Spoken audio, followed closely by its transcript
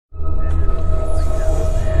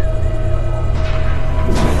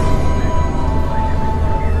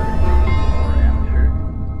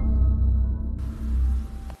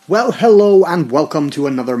Well, hello and welcome to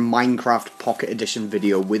another Minecraft Pocket Edition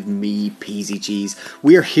video with me, Peasycheese.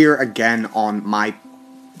 We are here again on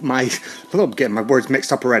I'm getting my words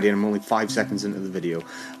mixed up already and I'm only 5 seconds into the video.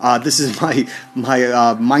 This is my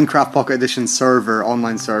Minecraft Pocket Edition server,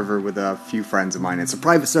 online server with a few friends of mine. It's a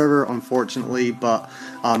private server, unfortunately, but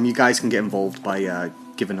you guys can get involved by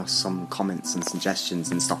giving us some comments and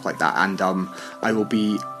suggestions and stuff like that, and I will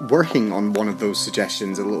be working on one of those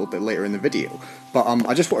suggestions a little bit later in the video. But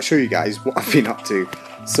I just want to show you guys what I've been up to.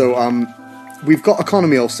 So we've got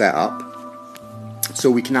economy all set up,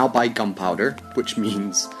 so we can now buy gunpowder, which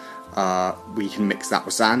means we can mix that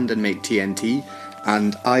with sand and make TNT.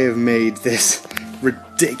 And I have made this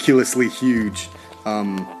ridiculously huge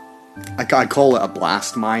I call it a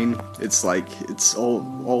blast mine. It's like, it's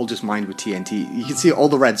all just mined with TNT. You can see all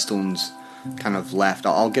the redstone's kind of left.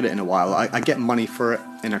 I'll get it in a while. I get money for it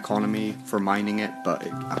in economy for mining it, but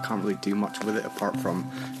I can't really do much with it apart from,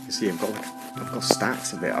 you see, I've got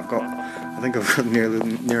stacks of it. I think I've got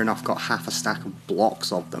near enough got half a stack of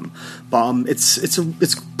blocks of them. But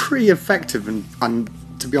it's pretty effective and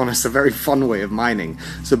to be honest, a very fun way of mining.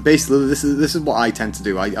 So basically, this is what I tend to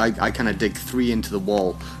do. I kind of dig 3 into the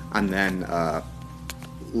wall and then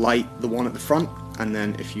light the one at the front, and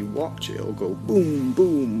then if you watch, it'll go boom,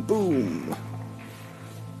 boom, boom.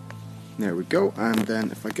 There we go. And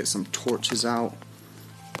then if I get some torches out,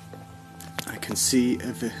 I can see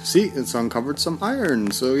it's uncovered some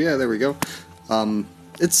iron. So yeah, there we go. I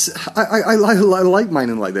like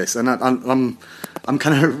mining like this, and I'm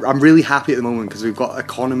really happy at the moment because we've got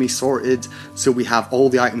economy sorted, so we have all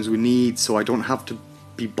the items we need, so I don't have to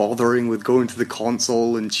be bothering with going to the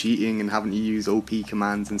console and cheating and having to use OP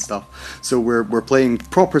commands and stuff. So we're playing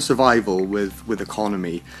proper survival with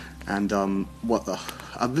economy, and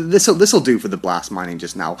this'll do for the blast mining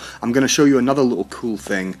just now. I'm going to show you another little cool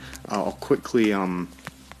thing. I'll quickly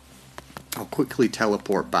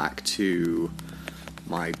teleport back to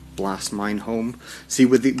my blast mine home. See,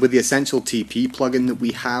 with the essential TP plugin that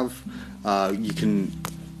we have, you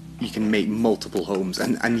can make multiple homes,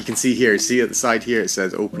 and you can see here, see at the side here it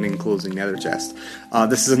says opening, closing nether chest.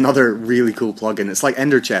 This is another really cool plugin. It's like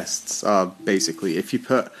ender chests, basically. If you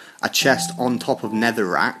put a chest on top of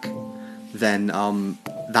netherrack, then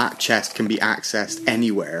that chest can be accessed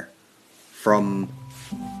anywhere from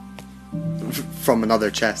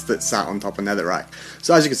another chest that's sat on top of netherrack.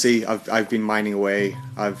 So as you can see, I've been mining away.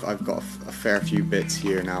 I've got a fair few bits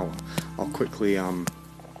here now. I'll quickly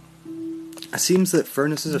it seems that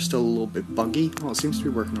furnaces are still a little bit buggy. Oh, it seems to be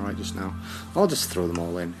working alright just now. I'll just throw them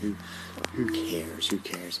all in. Who cares? Who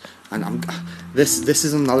cares? And this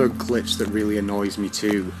is another glitch that really annoys me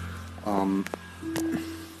too.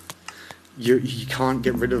 You can't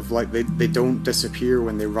get rid of, like, they don't disappear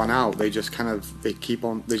when they run out. They just they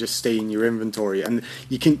just stay in your inventory, and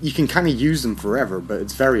you can kind of use them forever, but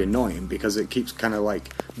it's very annoying because it keeps kind of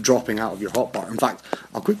like dropping out of your hotbar. In fact,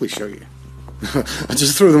 I'll quickly show you. I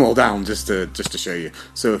just threw them all down just to show you.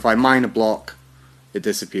 So if I mine a block, it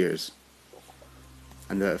disappears,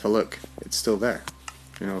 and if I look, it's still there.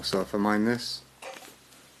 You know, so if I mine this,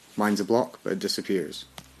 mine's a block, but it disappears.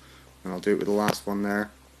 And I'll do it with the last one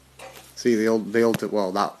there. See,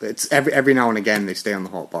 it's every now and again they stay on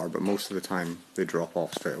the hotbar, but most of the time they drop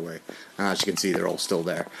off straight away. And as you can see, they're all still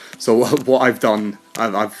there. So what I've done,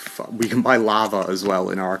 we can buy lava as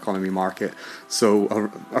well in our economy market. So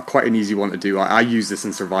quite an easy one to do. I use this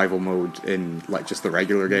in survival mode in like just the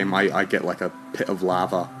regular game. I get like a pit of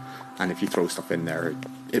lava, and if you throw stuff in there,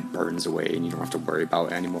 it burns away, and you don't have to worry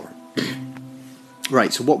about it anymore.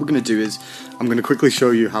 Right. So what we're going to do is I'm going to quickly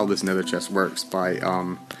show you how this nether chest works by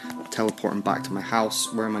teleporting back to my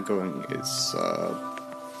house. Where am I going? It's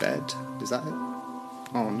bed. Is that it?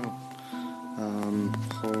 Oh no.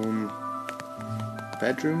 Home.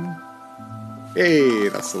 Bedroom. Hey,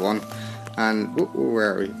 that's the one. And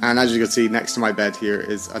where are we? And as you can see, next to my bed here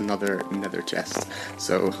is another nether chest.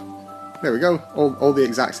 So there we go. All the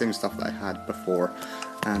exact same stuff that I had before.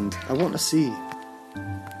 And I want to see.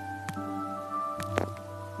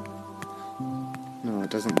 No, it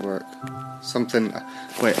doesn't work. Something.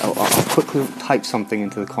 Wait, I'll quickly type something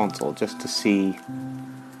into the console just to see.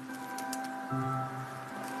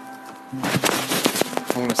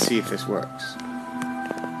 I want to see if this works.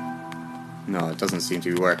 No, it doesn't seem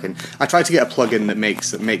to be working. I tried to get a plugin that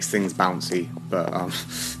makes things bouncy, but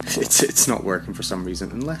it's not working for some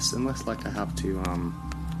reason. Unless like I have to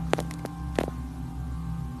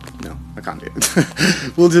No, I can't do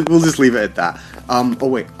it. we'll just leave it at that. Oh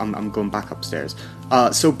wait, I'm going back upstairs.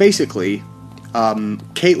 So basically,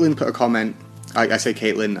 Caitlin put a comment. I say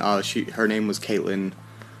Caitlin. Her name was Caitlin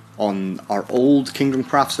on our old Kingdom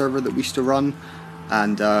Craft server that we used to run.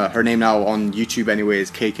 and her name now on YouTube anyway is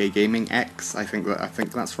KK Gaming X. I think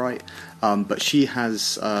that's right. But she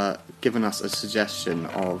has given us a suggestion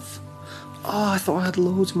of. Oh, I thought I had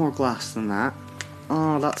loads more glass than that.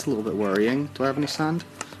 Oh, that's a little bit worrying. Do I have any sand?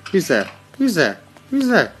 Who's there? Who's there? Who's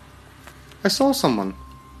there? I saw someone.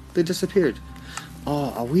 They disappeared.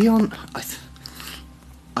 Oh, are we on?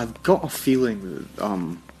 I've got a feeling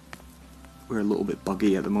that we're a little bit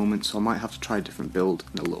buggy at the moment, so I might have to try a different build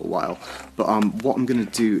in a little while. But what I'm gonna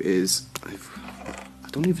do is I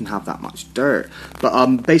don't even have that much dirt.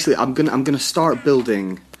 But basically, I'm gonna start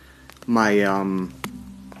building my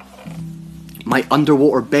my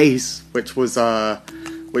underwater base, which was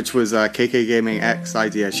KK Gaming X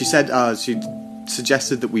idea. She said she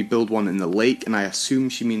suggested that we build one in the lake, and I assume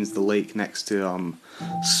she means the lake next to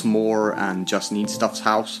S'more and Just Need Stuff's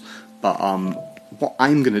house. But what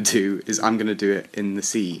I'm gonna do is I'm gonna do it in the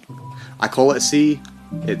sea. I call it a sea.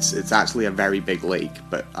 It's actually a very big lake,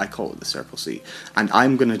 but I call it the Circle Sea. And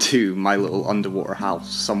I'm gonna do my little underwater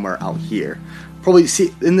house somewhere out here. Probably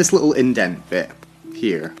see in this little indent bit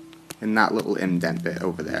here, in that little indent bit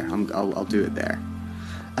over there. I'll do it there.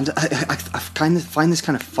 And I kind of find this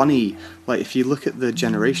kind of funny. Like, if you look at the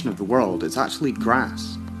generation of the world, it's actually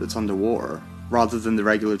grass that's underwater, rather than the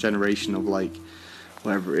regular generation of, like,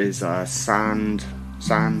 whatever it is, sand,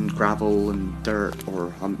 gravel, and dirt,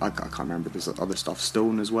 or I can't remember. There's other stuff,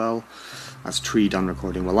 stone as well. That's Tree done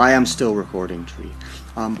recording. Well, I am still recording Tree.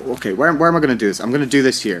 Okay, where am I going to do this? I'm going to do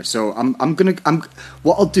this here. So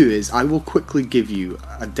what I'll do is I will quickly give you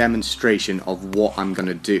a demonstration of what I'm going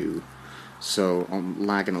to do. So I'm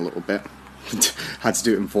lagging a little bit. Had to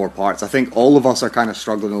do it in 4 parts. I think all of us are kind of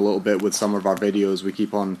struggling a little bit with some of our videos. We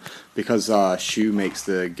keep on, because Shu makes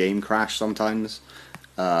the game crash sometimes.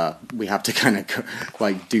 We have to kind of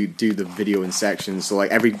like do the video in sections. So like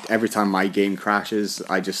every time my game crashes,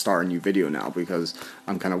 I just start a new video now, because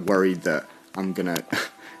I'm kind of worried that I'm gonna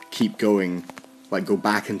keep going, like go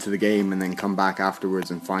back into the game and then come back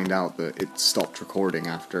afterwards and find out that it stopped recording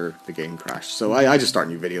after the game crashed. So I just start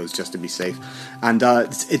new videos just to be safe. And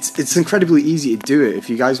it's incredibly easy to do it. If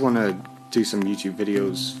you guys want to do some YouTube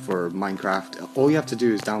videos for Minecraft, all you have to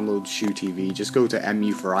do is download Shu TV. Just go to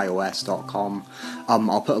muforios.com.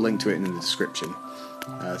 I'll put a link to it in the description,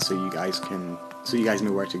 so you guys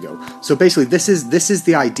know where to go. So basically, this is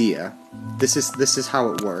the idea. This is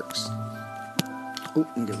how it works. Oh,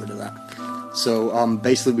 and get rid of that. So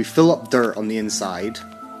basically, we fill up dirt on the inside,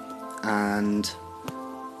 and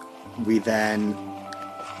we then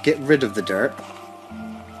get rid of the dirt.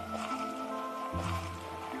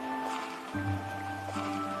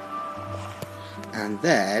 And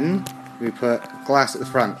then we put glass at the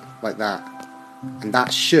front, like that. And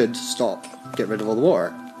that should get rid of all the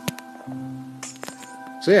water.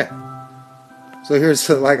 So yeah. So here's,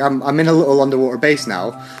 like, I'm in a little underwater base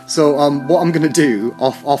now. So what I'm going to do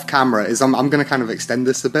off camera is I'm going to kind of extend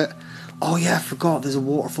this a bit. Oh yeah, I forgot, there's a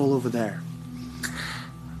waterfall over there.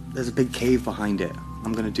 There's a big cave behind it.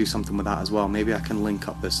 I'm going to do something with that as well. Maybe I can link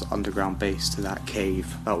up this underground base to that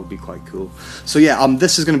cave. That would be quite cool. So yeah,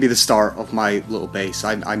 this is going to be the start of my little base.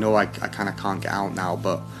 I know I kind of can't get out now,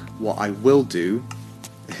 but what I will do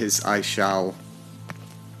is I shall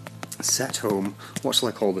set home. What shall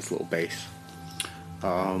I call this little base?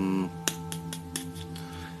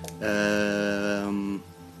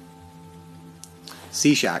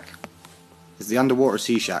 Sea Shack. It's the underwater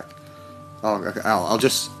Sea Shack. Oh, okay, I'll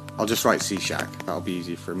just write Sea Shack. That'll be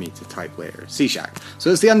easy for me to type later. Sea Shack. So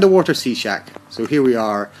it's the underwater Sea Shack. So here we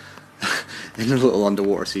are in a little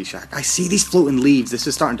underwater Sea Shack. I see these floating leaves. This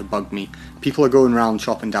is starting to bug me. People are going around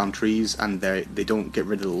chopping down trees, and they don't get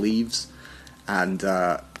rid of the leaves. And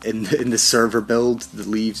in the server build, the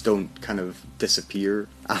leaves don't kind of disappear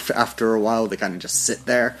after a while. They kind of just sit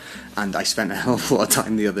there. And I spent a hell of a lot of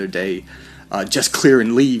time the other day just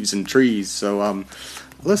clearing leaves and trees. So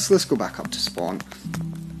let's go back up to spawn.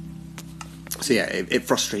 So yeah, it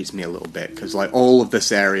frustrates me a little bit, because like all of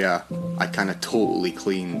this area I kind of totally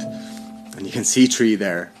cleaned, and you can see Tree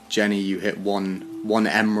there. Jenny, you hit one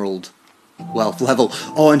emerald wealth level.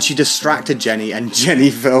 Oh, and she distracted Jenny, and Jenny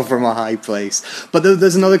fell from a high place. But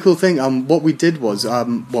there's another cool thing. What we did was,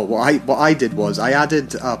 what I did was I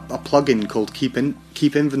added a plugin called Keep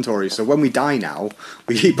Inventory. So when we die now,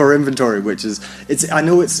 we keep our inventory, which is I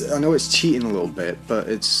know it's cheating a little bit, but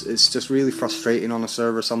it's just really frustrating on a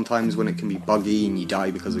server sometimes when it can be buggy and you die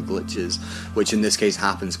because of glitches, which in this case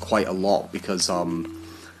happens quite a lot, because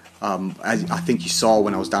as I think you saw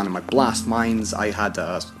when I was down in my blast mines, I had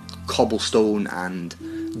cobblestone and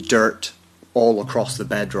dirt all across the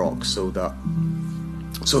bedrock, so that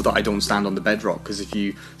so that I don't stand on the bedrock, because if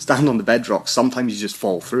you stand on the bedrock, sometimes you just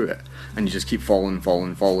fall through it, and you just keep falling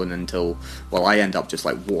until, well, I end up just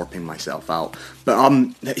like warping myself out.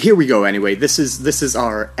 But here we go. Anyway, this is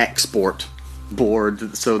our export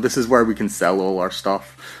board, so this is where we can sell all our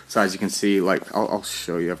stuff. So as you can see, like I'll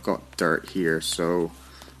show you, I've got dirt here, so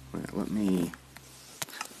wait, let me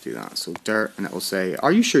do that. So dirt, and it will say,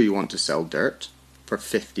 are you sure you want to sell dirt for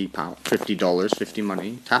 $50, 50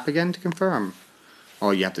 money? Tap again to confirm. Oh,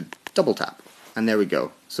 you have to double tap, and there we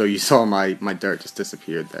go. So you saw my dirt just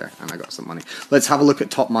disappeared there, and I got some money. Let's have a look at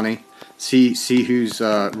top money. See who's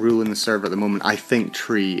ruling the server at the moment. I think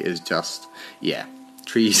Tree is just, yeah,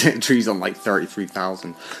 Tree's on like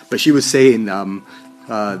 33,000. But she was saying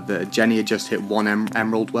that Jenny had just hit 1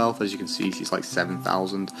 emerald wealth. As you can see, she's like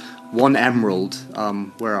 7,000. 1 emerald.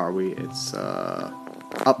 Where are we? It's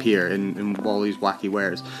up here in Wally's Wacky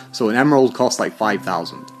Wares. So an emerald costs like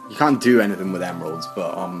 5,000. You can't do anything with emeralds,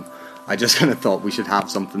 but I just kind of thought we should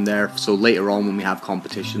have something there, so later on when we have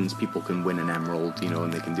competitions, people can win an emerald, you know,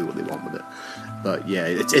 and they can do what they want with it. But yeah,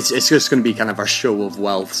 it's just going to be kind of our show of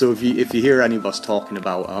wealth. So if you hear any of us talking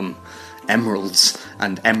about emeralds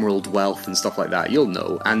and emerald wealth and stuff like that, you'll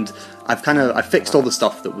know. And I fixed all the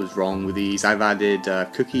stuff that was wrong with these. I've added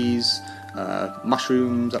cookies,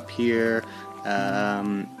 mushrooms up here.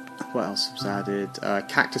 What else was added?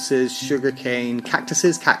 Cactuses, sugarcane,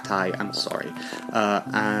 cacti, I'm sorry.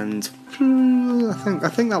 And I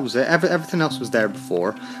think that was it. Everything else was there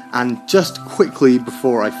before. And just quickly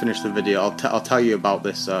before I finish the video, I'll tell you about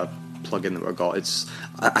this plugin that I got. It's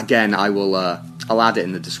again, I'll add it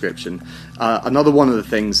in the description. Another one of the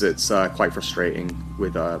things that's quite frustrating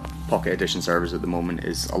with Pocket Edition servers at the moment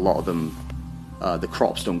is a lot of them, the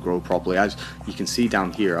crops don't grow properly. As you can see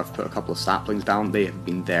down here, I've put a couple of saplings down. They have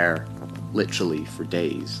been there literally for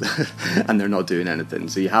days and they're not doing anything.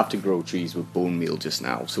 So you have to grow trees with bone meal just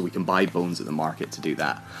now, so we can buy bones at the market to do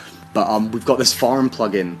that. But we've got this farm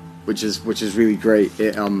plugin which is really great.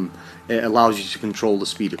 It allows you to control the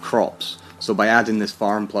speed of crops. So by adding this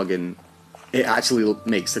farm plugin, it actually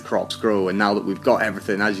makes the crops grow. And now that we've got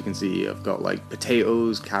everything, as you can see, I've got like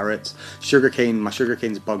potatoes, carrots, sugarcane. My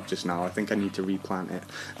sugarcane's bugged just now. I think I need to replant it.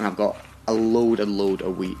 And I've got a load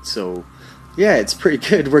of wheat. So yeah, it's pretty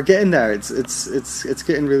good. We're getting there. It's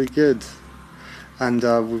getting really good. And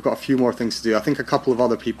we've got a few more things to do. I think a couple of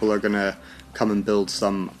other people are gonna come and build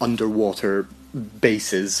some underwater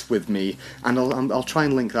bases with me, and I'll try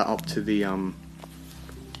and link that up to the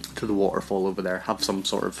waterfall over there, have some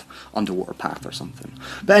sort of underwater path or something.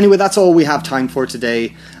 But anyway, that's all we have time for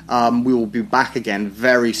today. We will be back again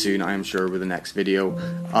very soon, I am sure, with the next video.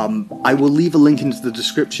 I will leave a link into the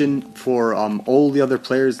description for all the other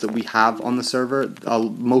players that we have on the server.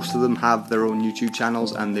 Most of them have their own YouTube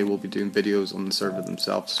channels and they will be doing videos on the server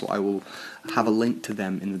themselves, so I will have a link to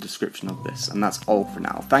them in the description of this. And that's all for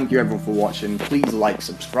now. Thank you everyone for watching. Please like,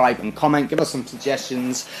 subscribe and comment, give us some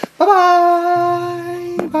suggestions. Bye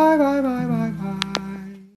bye. Bye bye bye bye.